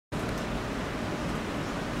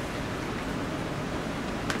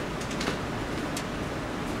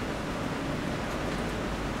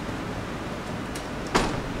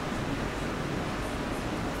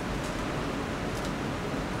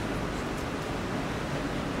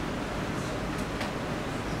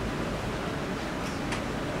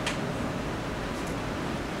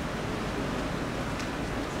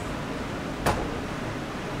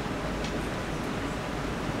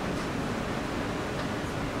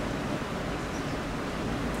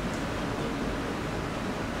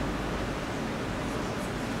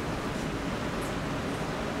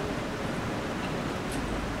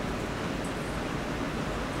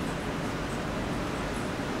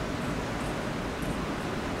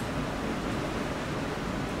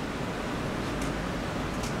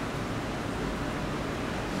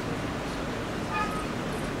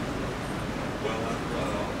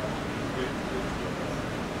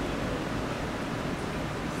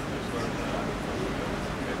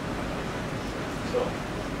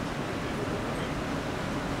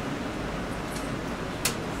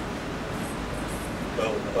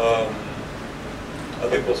I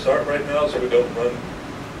think we'll start right now so we don't run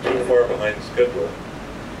too far behind schedule.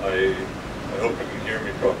 I hope you can hear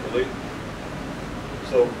me properly.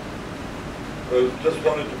 So, I just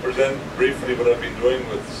wanted to present briefly what I've been doing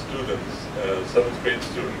with students, 7th grade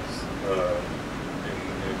students, in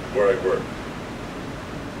where I work.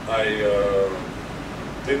 I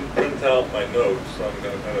didn't print out my notes, so I'm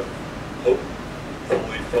going to kind of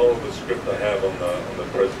hopefully follow the script I have on the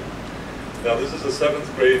present. Now, this is a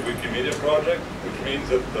 7th grade Wikimedia project, which means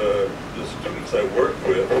that the students I work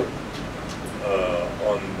with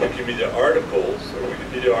on Wikimedia articles,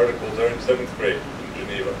 are in 7th grade in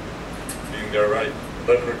Geneva. Meaning they're 11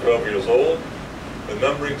 or 12 years old. The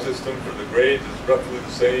numbering system for the grades is roughly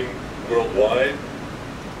the same worldwide.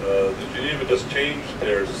 The Geneva just changed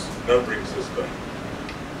their numbering system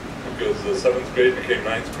because the 7th grade became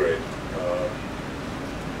 9th grade.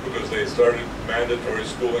 Because they started mandatory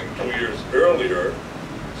schooling 2 years earlier,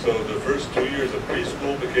 so the first 2 years of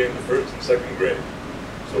preschool became the 1st and 2nd grade.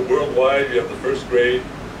 So worldwide, you have the 1st grade,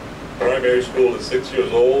 primary school is 6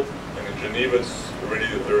 years old, and in Geneva it's already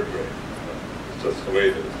the 3rd grade. It's just the way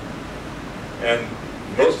it is. And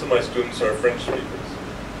most of my students are French speakers.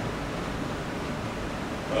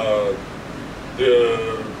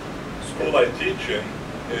 The school I teach in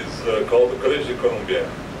is called the Collège de Colombière.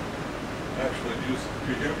 Actually, do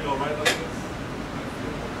you hear me all right like this? I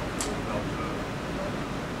feel more comfortable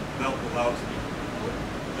without the loudspeaker.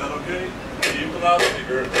 Is that okay? Keep the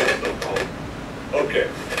loudspeaker. That's no problem. Okay.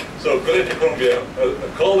 So, Collège de Colombière. A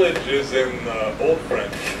college is in Old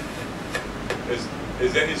French.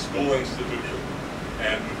 Is any school institution,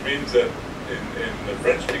 and it means that in the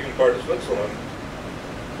French-speaking part of Switzerland,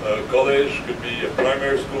 a college could be a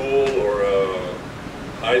primary school or a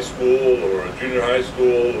high school or a junior high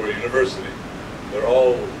school or a university. They're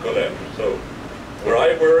all college. So where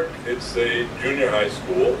I work, it's a junior high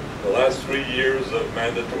school. The last 3 years of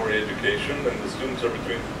mandatory education, and the students are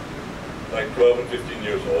between like 12 and 15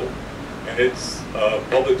 years old. And it's a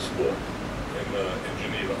public school in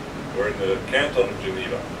Geneva, or in the canton of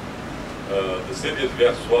Geneva. The city is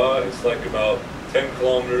Versoix. It's like about 10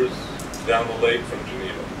 kilometers down the lake from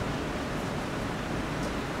Geneva.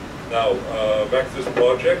 Now, back to this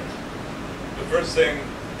project. The first thing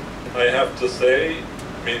I have to say,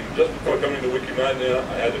 I mean, just before coming to Wikimedia,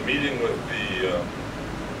 I had a meeting with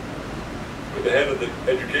the head of the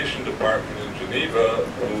education department in Geneva,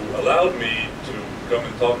 who allowed me to come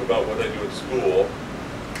and talk about what I do at school,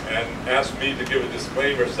 and asked me to give a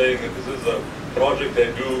disclaimer saying that this is a project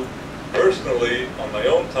I do personally on my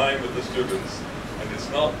own time with the students, and it's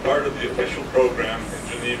not part of the official program in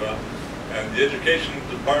Geneva. And the education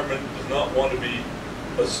department does not want to be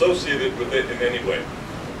associated with it in any way.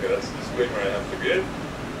 Okay, that's the disclaimer I have to give.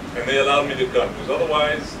 And they allowed me to come, because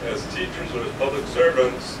otherwise, as teachers or as public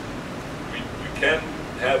servants, we can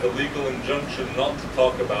have a legal injunction not to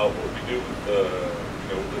talk about what we do with the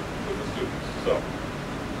students. So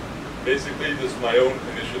basically, this is my own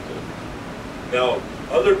initiative. Now,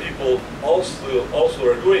 other people also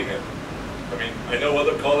are doing it. I mean, I know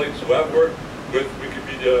other colleagues who have worked with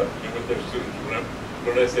Wikipedia and with their students.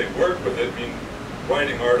 When I say work with it, I mean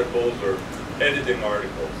writing articles or editing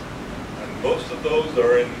articles. And most of those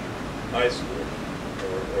are in high school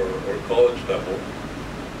or college level.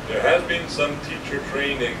 There has been some teacher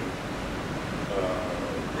training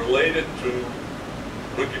related to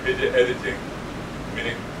Wikipedia editing,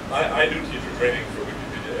 meaning I do teacher training for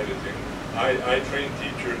Wikipedia editing. I train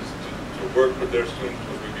teachers to work with their students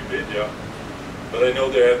with Wikipedia. But I know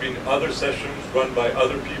there have been other sessions run by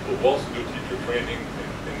other people who also do teacher training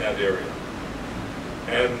in that area.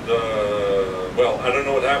 And, well, I don't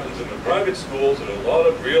know what happens in the private schools. There are a lot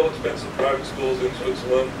of real expensive private schools in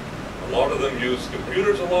Switzerland. A lot of them use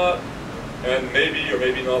computers a lot, and maybe or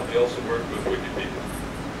maybe not, they also work with Wikipedia.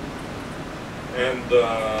 And,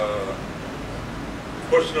 of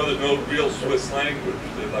course, you know, there's no real Swiss language.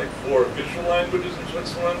 There are like 4 official languages in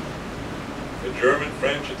Switzerland: the German,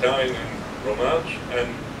 French, Italian, and Romansh, and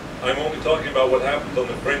I'm only talking about what happens on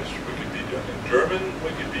the French Wikipedia. In German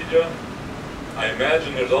Wikipedia, I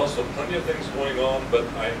imagine there's also plenty of things going on, but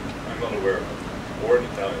I'm not aware of them. Or in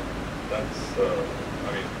Italian. That's, I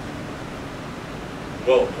mean,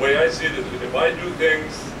 well, the way I see it is if I do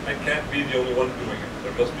things, I can't be the only one doing it.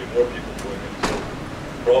 There must be more people doing it. So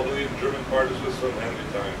probably in the German part of Switzerland and the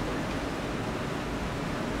Italian part.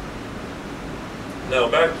 Now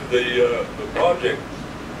back to the project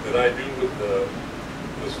that I do with the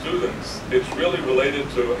students. It's really related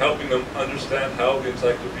to helping them understand how the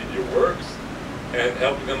encyclopedia works and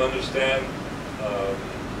helping them understand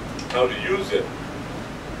how to use it,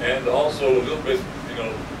 and also a little bit,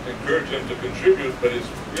 encourage them to contribute, but it's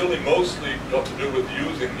really mostly got to do with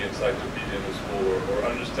using the encyclopedia in the school or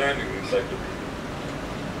understanding the encyclopedia.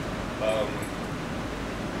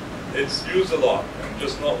 It's used a lot, and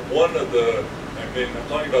just not one of the, I'm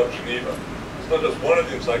talking about Geneva. It's not just one of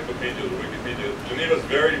the encyclopedias or Wikipedia. Geneva is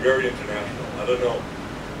very, very international. I don't know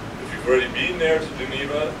if you've already been there to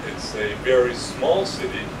Geneva. It's a very small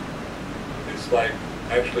city. It's like,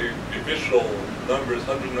 actually, the official number is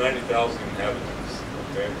 190,000 inhabitants,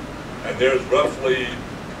 okay? And there's roughly,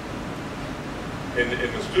 in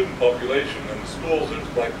the student population and the schools,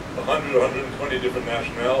 there's like 100 or 120 different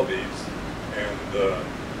nationalities, and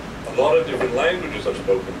a lot of different languages are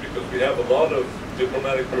spoken because we have a lot of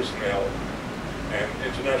diplomatic personnel and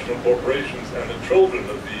international corporations, and the children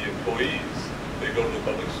of the employees, they go to the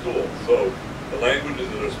public school. So the languages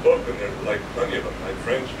that are spoken, there are like plenty of them, like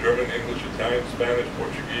French, German, English, Italian, Spanish,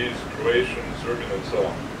 Portuguese, Croatian, Serbian, and so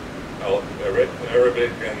on.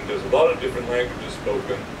 Arabic, and there's a lot of different languages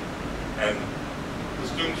spoken, and the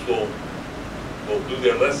students will do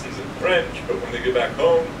their lessons in French, but when they get back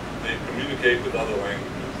home, they communicate with other languages.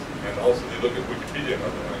 And also they look at Wikipedia in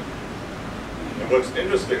other languages. And what's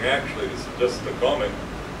interesting, actually, this is just a comment,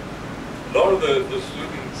 a lot of the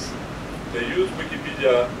students, they use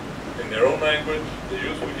Wikipedia in their own language, they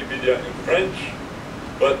use Wikipedia in French,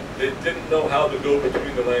 but they didn't know how to go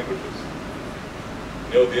between the languages.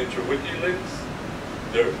 You know, the interwiki links,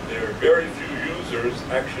 there are very few users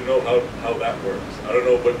actually know how that works. I don't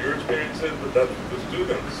know what your experience is, but that's with the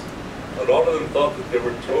students. A lot of them thought that they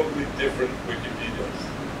were totally different Wikipedias.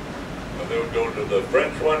 They would go to the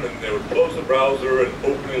French one and they would close the browser and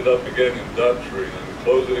open it up again in Dutch, or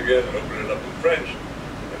close it again and open it up in French.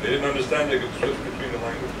 And they didn't understand they could switch between the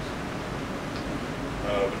languages.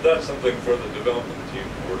 But that's something for the development team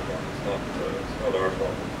to work on. It's not our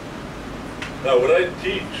problem. Now, what I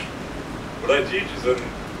teach is an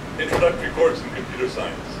introductory course in computer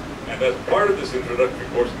science. And as part of this introductory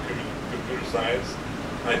course in computer science,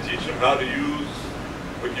 I teach them how to use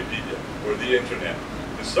Wikipedia or the internet.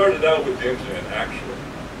 It started out with the internet, actually.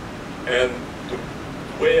 And the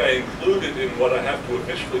way I include it in what I have to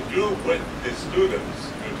officially do with the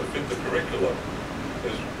students to fit the curriculum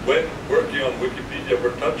is when working on Wikipedia,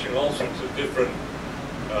 we're touching all sorts of different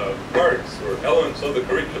parts or elements of the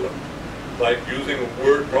curriculum, like using a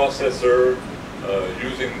word processor,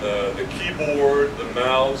 using the keyboard, the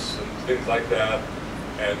mouse, and things like that,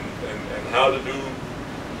 and how to do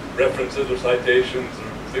references or citations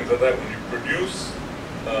or things like that when you produce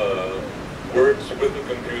words with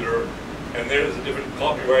the computer. And there's the different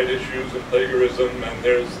copyright issues and plagiarism, and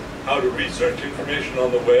there's how to research information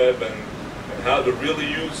on the web, and how to really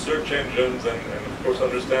use search engines, and of course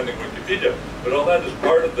understanding Wikipedia. But all that is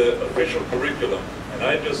part of the official curriculum, and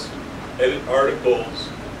I just edit articles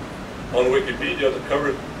on Wikipedia to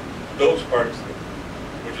cover those parts of it,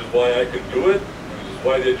 which is why I can do it, and which is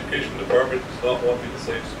why the education department does not want me to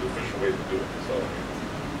say it's the official way to do it. So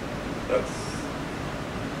that's...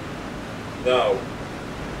 Now,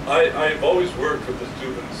 I've always worked with the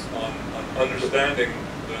students on understanding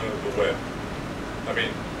the web. I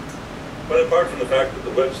mean, but apart from the fact that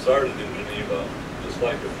the web started in Geneva, just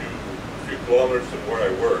like a few kilometers from where I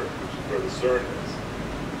work, which is where the CERN is,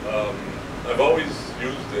 I've always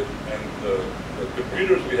used it, and the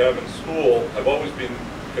computers we have in school have always been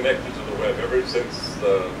connected to the web ever since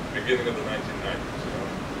the beginning of the 1990s. You know?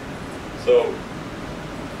 So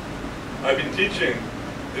I've been teaching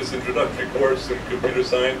this introductory course in computer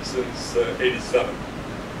science since 1987.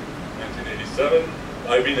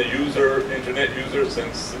 I've been a internet user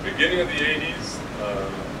since the beginning of the 80s,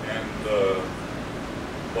 and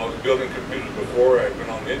I was building computers before I went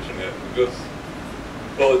on the internet because,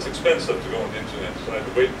 well, it's expensive to go on the internet, so I had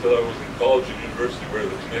to wait until I was in college and university where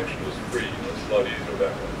the connection was free. It's a lot easier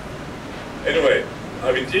that way. Anyway,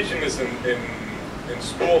 I've been teaching this in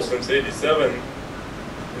school since '87.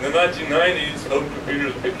 In the 1990s, home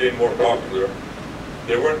computers became more popular.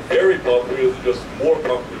 They weren't very popular, they're just more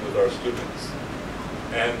popular with our students.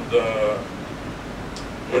 And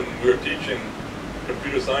when we were teaching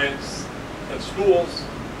computer science at schools,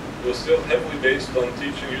 it was still heavily based on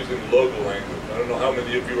teaching using Logo language. I don't know how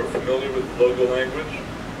many of you are familiar with Logo language.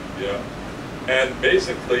 Yeah. And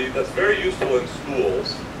basically, that's very useful in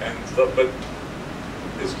schools and stuff, but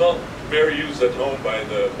it's not very used at home by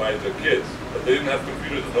the kids. But they didn't have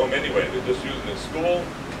computers at home anyway. They just used it in school,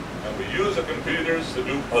 and we use the computers to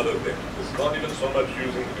do other things. It's not even so much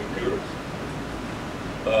using the computers.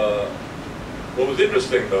 What was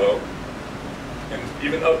interesting, though, and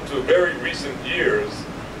even up to very recent years,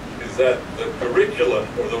 is that the curriculum,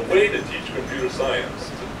 or the way to teach computer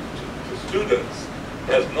science to students,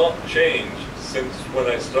 has not changed since when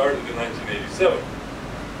I started in 1987.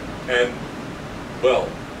 And, well,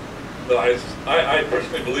 I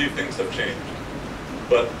personally believe things have changed.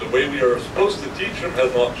 But the way we are supposed to teach them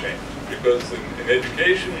has not changed. Because in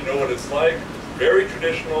education, you know what it's like. It's very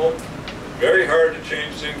traditional, very hard to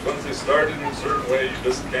change things. Once they start in a certain way, you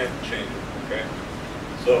just can't change it, okay?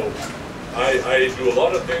 So I do a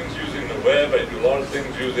lot of things using the web. I do a lot of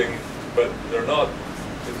things using, but they're not,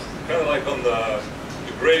 it's kind of like on the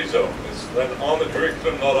gray zone. It's on the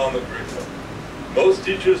curriculum, not on the curriculum. Most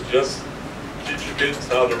teachers just teach your kids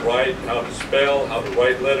how to write, how to spell, how to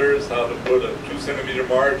write letters, how to put a 2-centimeter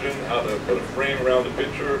margin, how to put a frame around a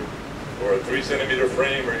picture, or a 3-centimeter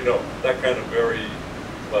frame, or, you know, that kind of very,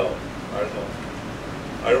 well, I don't know.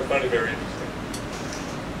 I don't find it very interesting.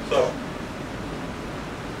 So,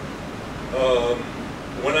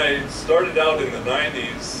 when I started out in the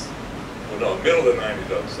 90s, well, no, middle of the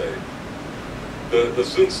 90s, I would say, the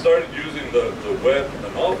students started using the web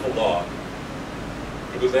an awful lot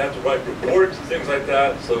because they had to write reports and things like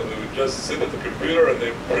that, so they would just sit at the computer and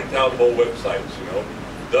they would print out whole websites, you know,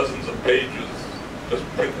 dozens of pages, just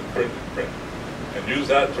print and print and print, and use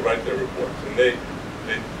that to write their reports. And they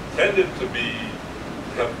tended to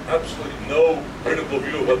have absolutely no critical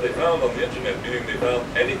view of what they found on the internet, meaning they found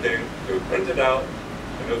anything, they would print it out,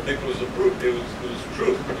 and they would think it was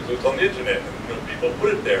truth, because it was on the internet, and, you know, people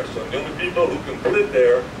put it there. So the only people who can put it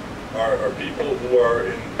there are people who are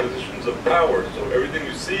in positions of power. So everything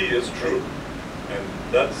you see is true, and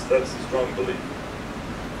that's a strong belief.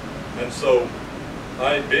 And so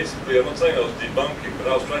I'm not saying I was debunking, but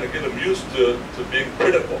I was trying to get them used to being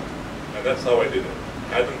critical, and that's how I did it.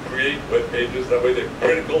 I had them create web pages, that way they're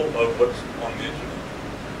critical of what's on the internet.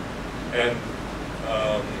 And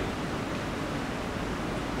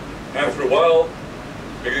after a while,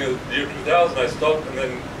 beginning of the year 2000, I stopped, and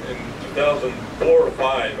then in 2004 or 5,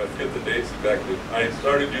 I forget the dates exactly, I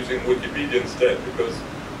started using Wikipedia instead, because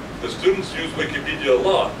the students use Wikipedia a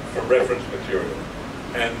lot for reference material.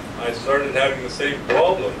 And I started having the same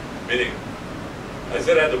problem, meaning, I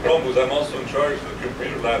said I had the problem because I'm also in charge of the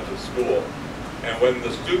computer labs at school. And when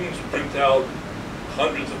the students print out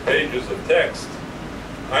hundreds of pages of text,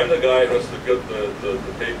 I'm the guy who has to get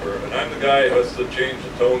the paper, and I'm the guy who has to change the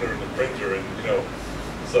toner in the printer, and, you know,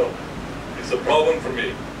 so it's a problem for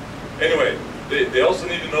me. Anyway, they also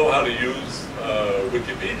need to know how to use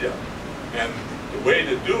Wikipedia. And the way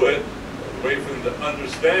to do it, the way for them to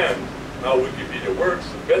understand how Wikipedia works,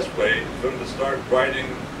 the best way is for them to start writing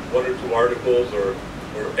 1 or 2 articles or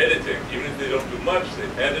editing. Even if they don't do much, they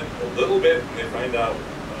edit a little bit and they find out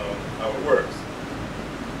how it works.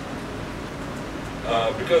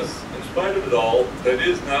 Because in spite of it all, that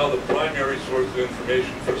is now the primary source of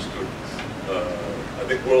information for students. I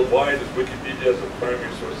think worldwide is Wikipedia as a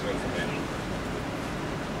primary source of information.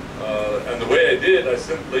 And the way I did, I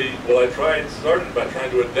simply, started by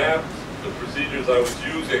trying to adapt the procedures I was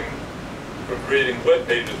using for creating web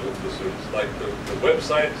pages with the students. Like the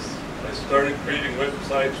websites, I started creating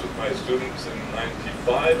websites with my students in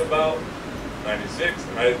 95 about, 96,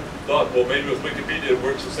 and I thought, well, maybe with Wikipedia it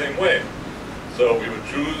works the same way. So we would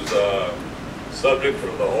choose a subject for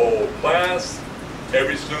the whole class.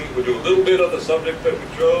 Every student would do a little bit of the subject that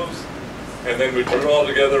we chose, and then we'd put it all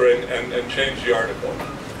together and change the article.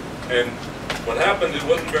 And what happened, it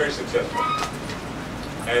wasn't very successful.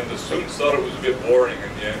 And the students thought it was a bit boring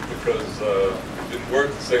in the end because it didn't work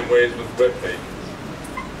the same way as with web pages.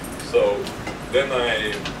 So then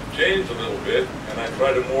I changed a little bit, and I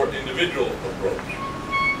tried a more individual approach.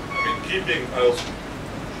 I mean, I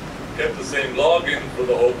kept the same login for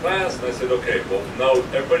the whole class, and I said, okay, well, now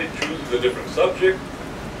everybody chooses a different subject,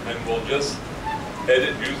 and we'll just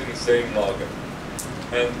edit using the same login.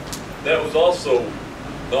 And that was also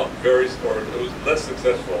not very, or it was less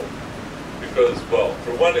successful, because, well,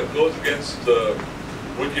 for one, it goes against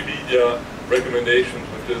Wikipedia recommendations,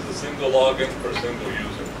 which is a single login for a single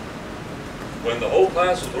user. When the whole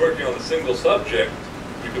class was working on a single subject,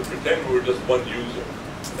 we could pretend we were just one user.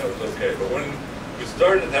 That was okay. But when we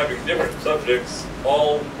started having different subjects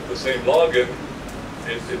all with the same login,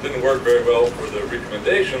 it didn't work very well for the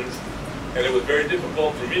recommendations, and it was very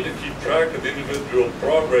difficult for me to keep track of the individual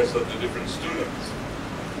progress of the different students.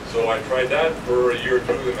 So I tried that for a year or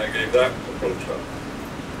two, and I gave that approach up.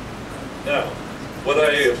 Now, what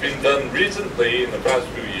I have been done recently in the past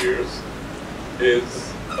few years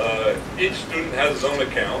is each student has his own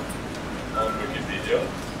account on Wikipedia,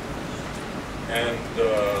 and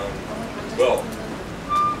well,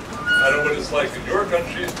 I don't know what it's like in your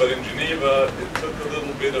countries, but in Geneva, it took a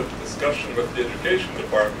little bit of discussion with the education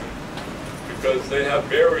department, because they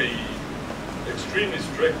have extremely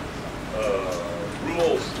strict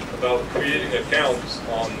rules about creating accounts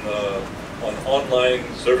on online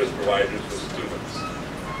service providers with students.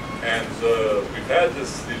 And we've had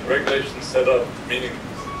these regulations set up, meaning,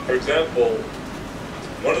 for example,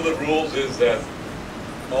 one of the rules is that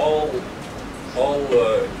all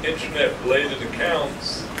internet-related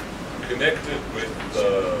accounts connected with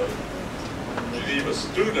Geneva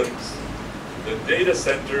students, the data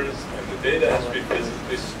centers and the data has to be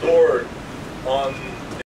physically stored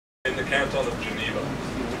in the Canton of Geneva.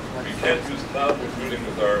 We can't use cloud computing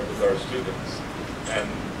with our students, and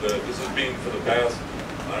this has been for the past,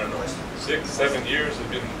 I don't know, 6, 7 years. Has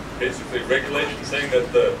been basically regulation saying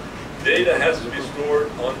that the data has to be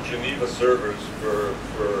stored on Geneva servers for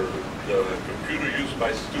the computer use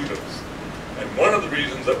by students. And one of the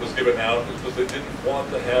reasons that was given out is because they didn't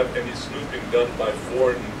want to have any snooping done by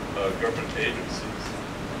foreign government agencies.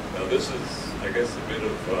 Now this is, I guess, a bit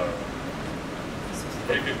of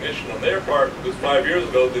recognition on their part, because 5 years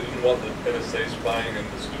ago they didn't want the NSA spying in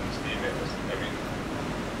the students' emails. I mean,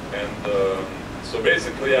 and so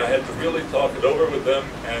basically I had to really talk it over with them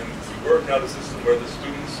and work out a system where the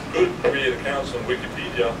students could create accounts on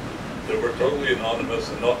Wikipedia that were totally anonymous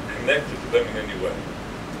and not connected to them in any way.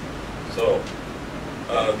 So,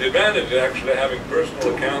 the advantage of actually having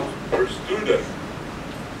personal accounts per student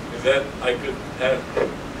is that I could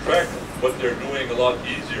track what they're doing a lot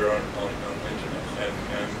easier on the internet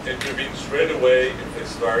and intervene straight away if they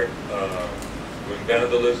start doing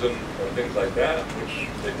vandalism or things like that, which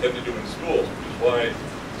they tend to do in schools, which is why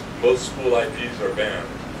most school IPs are banned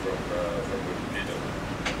from Wikipedia.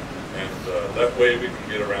 And that way we can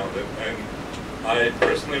get around it. And I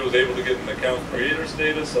personally was able to get an account creator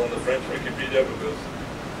status on the French Wikipedia because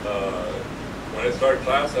when I start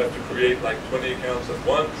class I have to create like 20 accounts at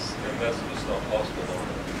once, and that's just not possible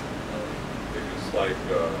normally. I think it's like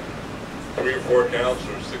 3 or 4 accounts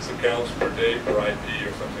or 6 accounts per day per IP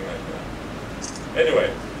or something like that. Anyway,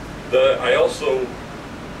 I also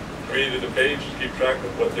created a page to keep track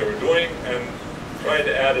of what they were doing and tried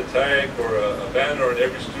to add a tag or a banner on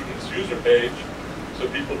every student's user page so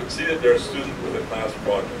people could see that they're a student with a class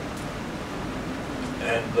project.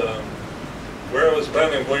 And where I was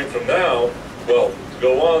planning on going from now, well, to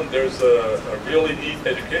go on, there's a really neat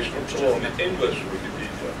educational tool on the English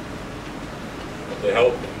Wikipedia to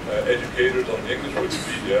help educators on the English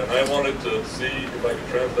Wikipedia, and I wanted to see if I could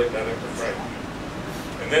translate that into French.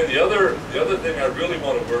 And then the other thing I really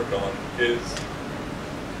want to work on is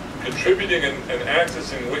contributing and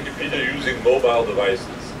accessing Wikipedia using mobile devices.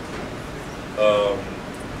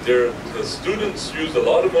 The students use a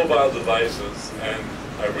lot of mobile devices, and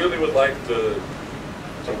I really would like to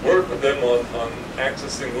work with them on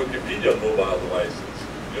accessing Wikipedia on mobile devices.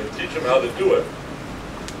 You know, teach them how to do it.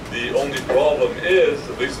 The only problem is,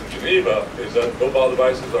 at least in Geneva, is that mobile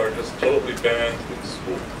devices are just totally banned in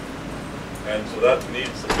school. And so that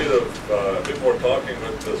needs a bit more talking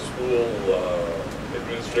with the school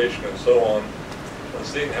administration and so on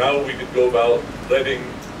seeing how we could go about letting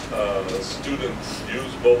students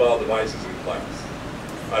use mobile devices in class.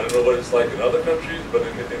 I don't know what it's like in other countries, but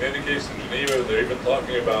in any case in Geneva, they're even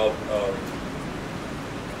talking about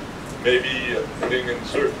maybe putting in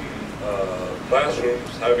certain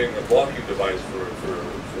classrooms having a blocking device for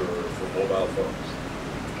mobile phones.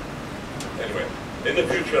 Anyway, in the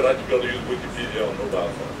future, I'd like to be able to use Wikipedia on mobile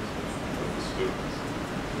phones with the students.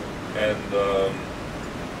 And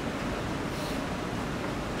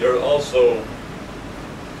there are also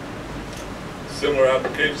similar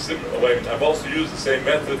applications. I've also used the same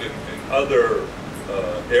method in other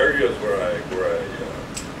areas where I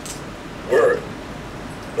work,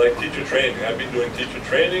 like teacher training. I've been doing teacher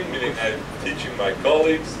training, meaning I'm teaching my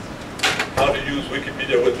colleagues how to use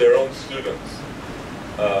Wikipedia with their own students.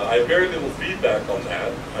 I have very little feedback on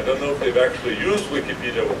that. I don't know if they've actually used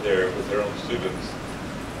Wikipedia with their own students.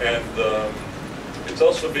 And it's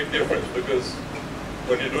also a big difference because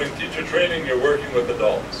when you're doing teacher training, you're working with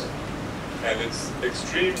adults. And it's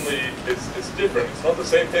different. It's not the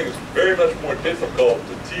same thing. It's very much more difficult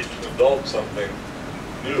to teach an adult something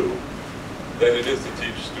new than it is to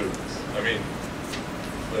teach students. I mean,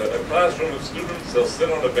 a classroom of students, they'll sit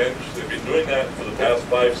on a bench. They've been doing that for the past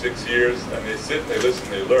 5, 6 years, and they sit, they listen,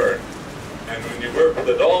 they learn. And when you work with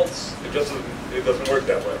adults, it doesn't work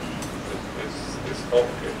that way. It's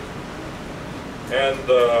complicated. And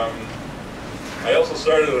I also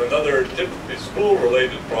started another typically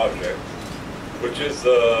school-related project, which is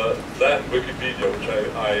Latin Wikipedia, which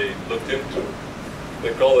I looked into.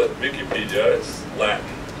 They call it Wikipedia. It's Latin,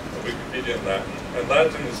 Wikipedia in Latin. And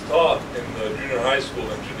Latin is taught in the junior high school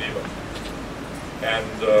in Geneva.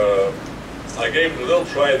 And I gave it a little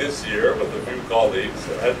try this year with a few colleagues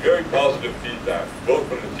and had very positive feedback, both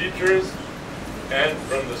from the teachers and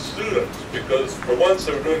from the students, because for once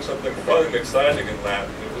they were doing something fun and exciting in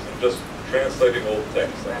Latin. It wasn't just translating old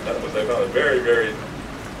text. I found it very, very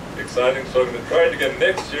exciting. So I'm going to try it again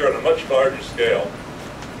next year on a much larger scale.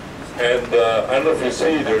 And I don't know if you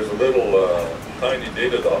see, there's a little tiny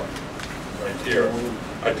data doc right here.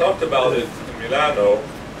 I talked about it in Milano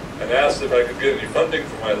and asked if I could get any funding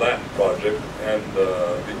for my Latin project, and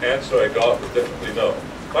the answer I got was definitely no.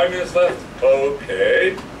 5 minutes left?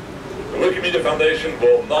 Okay. The Wikimedia Foundation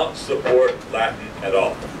will not support Latin at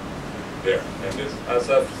all. There. And this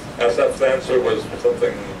Asaf's answer was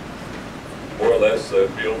something more or less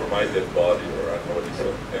be over my dead body, or I don't know what he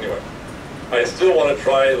said. Anyway, I still want to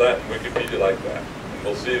try Latin Wikipedia like that, and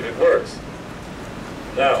we'll see if it works.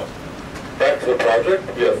 Now, back to the project.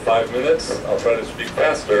 We have 5 minutes. I'll try to speak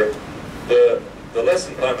faster. The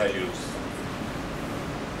lesson plan I use,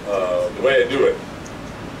 the way I do it,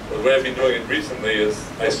 the way I've been doing it recently is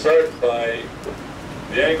I start by,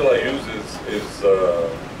 the angle I use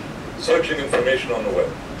is searching information on the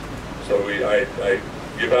web. So I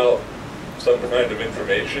give out some kind of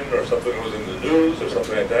information or something that was in the news or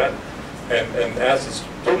something like that, and ask the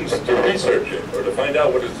students to research it or to find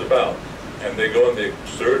out what it's about. And they go and they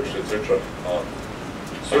search on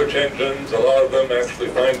search engines. A lot of them actually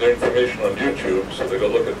find their information on YouTube, so they go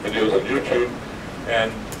look at videos on YouTube,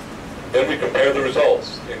 and then we compare the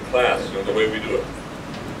results in class, the way we do it.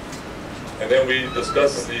 And then we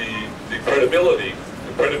discuss the credibility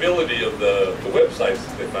of the websites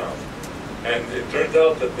that they found. And it turns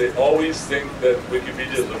out that they always think that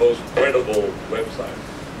Wikipedia is the most credible website.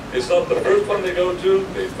 It's not the first one they go to.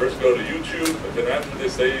 They first go to YouTube, but then after they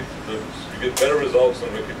say that you get better results on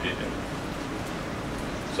Wikipedia.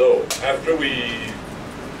 So after we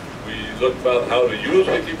look about how to use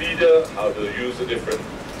Wikipedia, how to use the different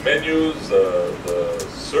menus, the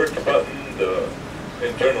search button, the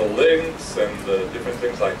internal links, and the different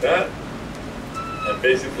things like that, and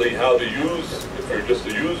basically how to use, if you're just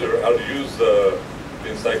a user, how to use the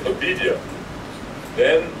encyclopedia.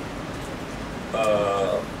 Then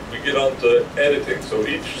we get on to editing. So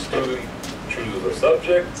each student chooses a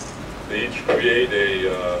subject, they each create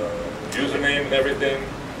a username and everything,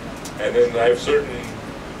 and then I have certain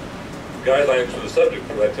guidelines for the subject,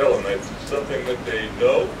 but I tell them that it's something that they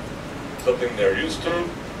know, something they're used to,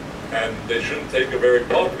 and they shouldn't take a very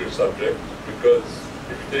popular subject, because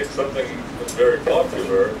if you take something that's very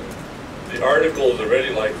popular, the article is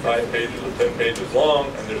already like 5 pages or 10 pages long,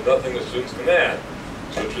 and there's nothing the students can add.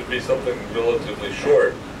 So it should be something relatively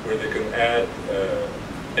short, where they can add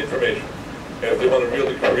information. And if they want to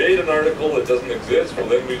really create an article that doesn't exist, well,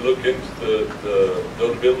 then we look into the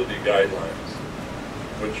notability guidelines,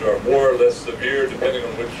 which are more or less severe depending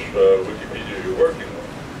on which Wikipedia you're working with.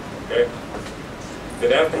 Okay?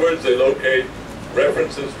 Then afterwards, they locate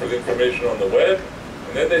references for the information on the web,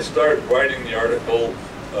 and then they start writing the article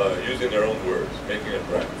using their own words, making a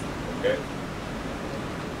draft. Okay?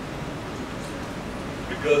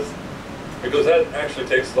 Because that actually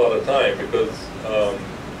takes a lot of time, because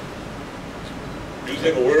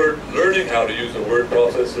using a word, learning how to use a word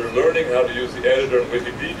processor, learning how to use the editor in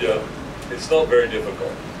Wikipedia, it's not very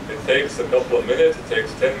difficult. It takes a couple of minutes, it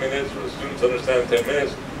takes 10 minutes, for the students to understand 10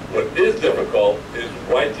 minutes. What is difficult is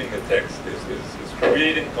writing the text, is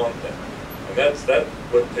creating content. And that's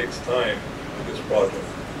what takes time with this project.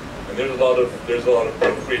 And there's a lot of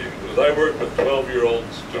proofreading, because I work with 12-year-old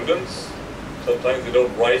students. Sometimes they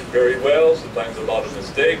don't write very well, sometimes a lot of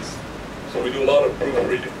mistakes. So we do a lot of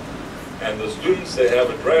proofreading. And the students, they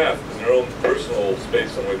have a draft in their own personal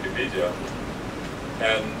space on Wikipedia.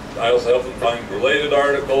 And I also help them find related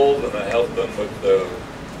articles, and I help them with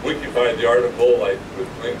Wikify the article, like with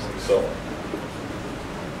links and so on.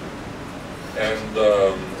 And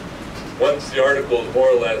once the article is more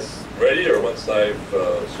or less ready, or once I've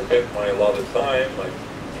spent my allotted time, like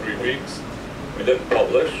 3 weeks, we then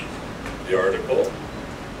publish the article.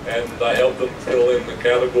 And I help them fill in the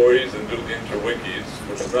categories and do the interwikis,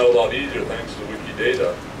 which is now a lot easier thanks to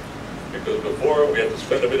Wikidata. Because before, we had to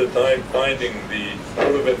spend a bit of time finding the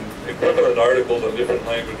equivalent articles on different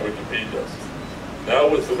language Wikipedias. Now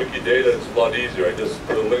with the Wikidata, it's a lot easier. I just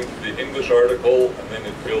put a link to the English article, and then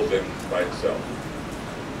it fills in by itself.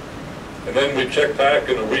 And then we check back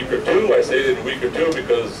in a week or two. I say it in a week or two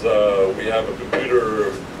because we have a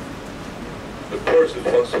computer. The course is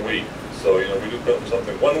once a week. So, we do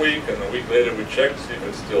something 1 week, and a week later we check to see if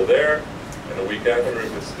it's still there, and a week after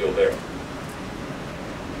if it's still there.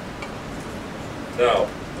 Now,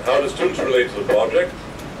 how do students relate to the project?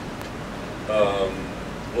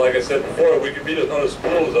 like I said before, Wikipedia is not as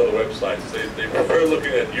cool as other websites. They prefer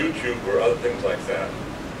looking at YouTube or other things like that,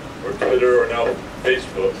 or Twitter, or now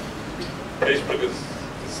Facebook. Facebook is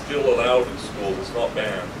still allowed in schools, it's not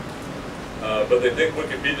banned. But they think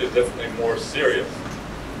Wikipedia is definitely more serious.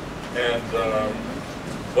 And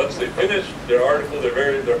once they finish their article,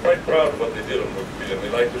 they're quite proud of what they did on Wikipedia, and they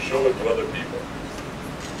like to show it to other people.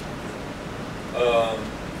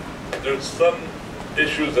 There's some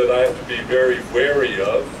issues that I have to be very wary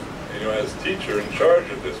of, as teacher in charge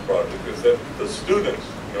of this project, is that the students,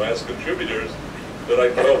 as contributors, they're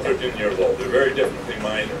like 12, 13 years old. They're very definitely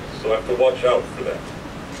minors, so I have to watch out for them.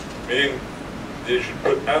 Meaning, they should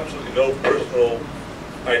put absolutely no personal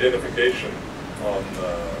identification on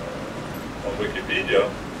Wikipedia.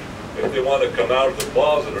 If they want to come out of the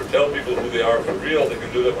closet or tell people who they are for real, they can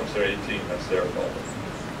do that once they're 18. That's their problem.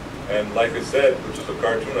 And like I said, which is a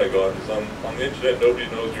cartoon I got, is on the internet, nobody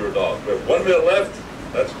knows you're a dog. We have 1 minute left.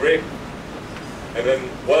 That's great. And then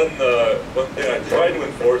one thing I try to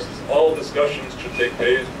enforce is all discussions should take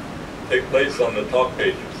place on the talk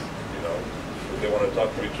pages. If they want to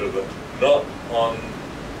talk to each other, not on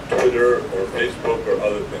Twitter or Facebook or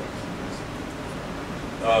other things.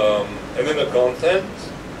 And then the content,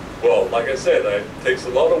 well, like I said, it takes a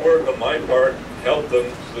lot of work on my part to help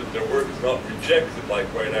them so that their work is not rejected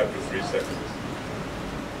like right after 3 seconds.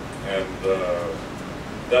 And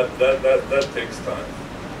that takes time.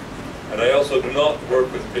 And I also do not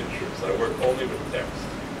work with pictures. I work only with text,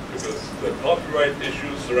 because the copyright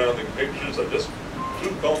issues surrounding pictures are just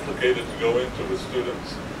too complicated to go into with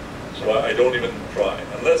students. So I don't even try.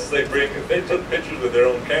 Unless if they took pictures with their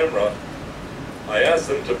own camera, I ask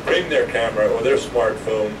them to bring their camera or their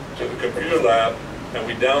smartphone to the computer lab, and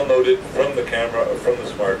we download it from the camera or from the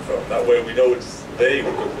smartphone. That way we know it's they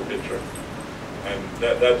who took the picture. And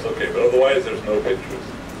that's okay, but otherwise there's no pictures.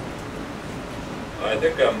 I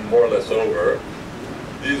think I'm more or less over.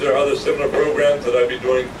 These are other similar programs that I've been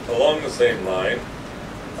doing along the same line.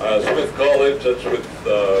 Smith College, that's with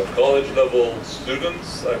college level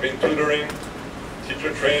students. I've been tutoring,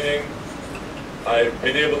 teacher training. I've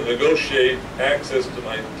been able to negotiate access to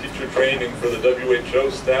my teacher training for the WHO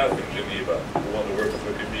staff in Geneva who want to work with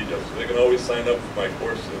Wikipedia. So they can always sign up for my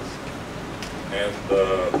courses. And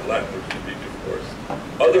Latin Wikipedia, of course.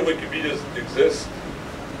 Other Wikipedias exist,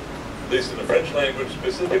 at least in the French language,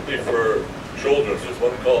 specifically for children. There's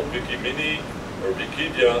one called Wikimini or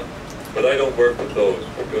Wikidia, but I don't work with those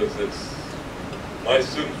because my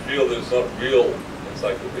students feel that it's not real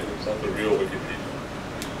encyclopedia, it's not the real Wikipedia.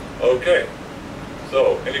 Okay,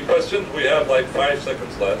 so any questions? We have like 5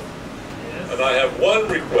 seconds left. Yes. And I have one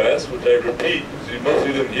request, which I repeat, because most of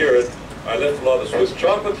you didn't hear it. I left a lot of Swiss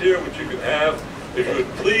chocolate here, which you can have. If you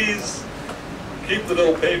would please keep the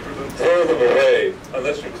little papers and throw them away,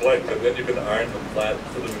 unless you collect them, then you can iron them flat and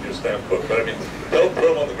put them in your stamp book. But I mean, don't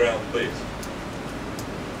throw them on the ground, please.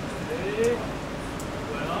 Okay.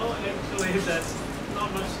 Well, actually, there's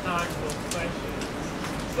not much time for questions.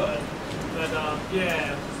 But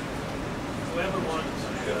yeah, whoever wants.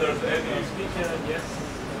 If there's any speaker, yes,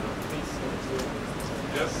 please.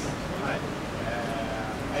 Yes. Hi.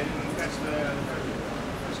 I didn't catch the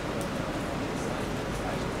first one.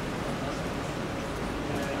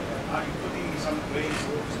 Are you putting some grades?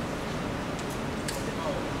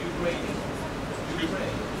 You grading? You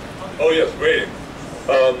grade? Oh yes, grading.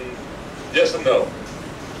 Yes and no.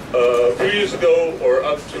 A few years ago, or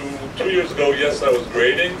up to 2 years ago, yes, I was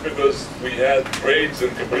grading because we had grades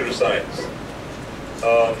in computer science.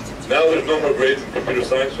 Now there's no more grades in computer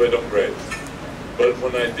science, so I don't grade. But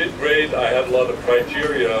when I did grade, I had a lot of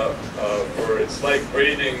criteria for, it's like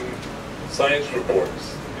grading science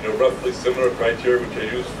reports, roughly similar criteria which I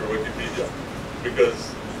use for Wikipedia.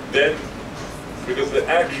 Because the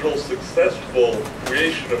actual successful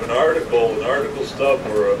creation of an article stub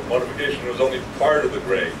or a modification was only part of the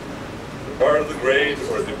grade. The part of the grade,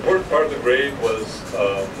 or the important part of the grade was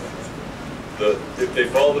if they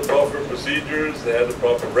followed the proper procedures, they had the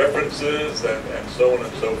proper references, and so on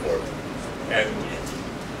and so forth. And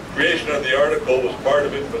creation of the article was part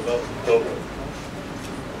of it, but not the total.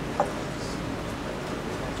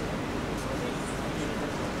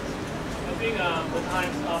 I think the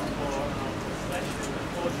time's up for session,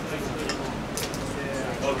 unfortunately.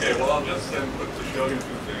 Yeah. Okay, well I'll just then quickly show you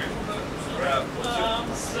two things. Grab.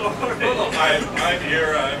 Sorry. Well, I'm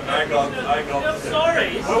here. I got. I'm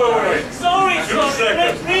sorry. Wait. Sorry. 2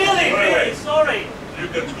 seconds. Really, sorry. You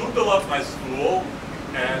can Google up my school,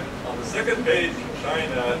 and on the second page in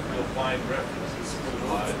China, you'll find references to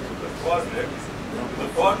the project. The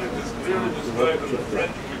project is clearly described in the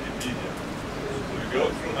French Wikipedia. So you go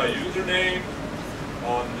through my username,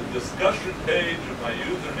 on the discussion page of my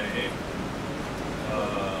username,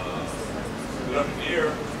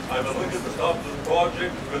 here, I have a link at the top of the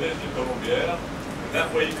project, Collège de Colombière, and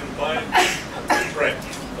that way you can find the trench.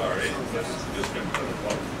 Sorry, that's just been put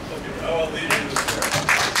up. Okay,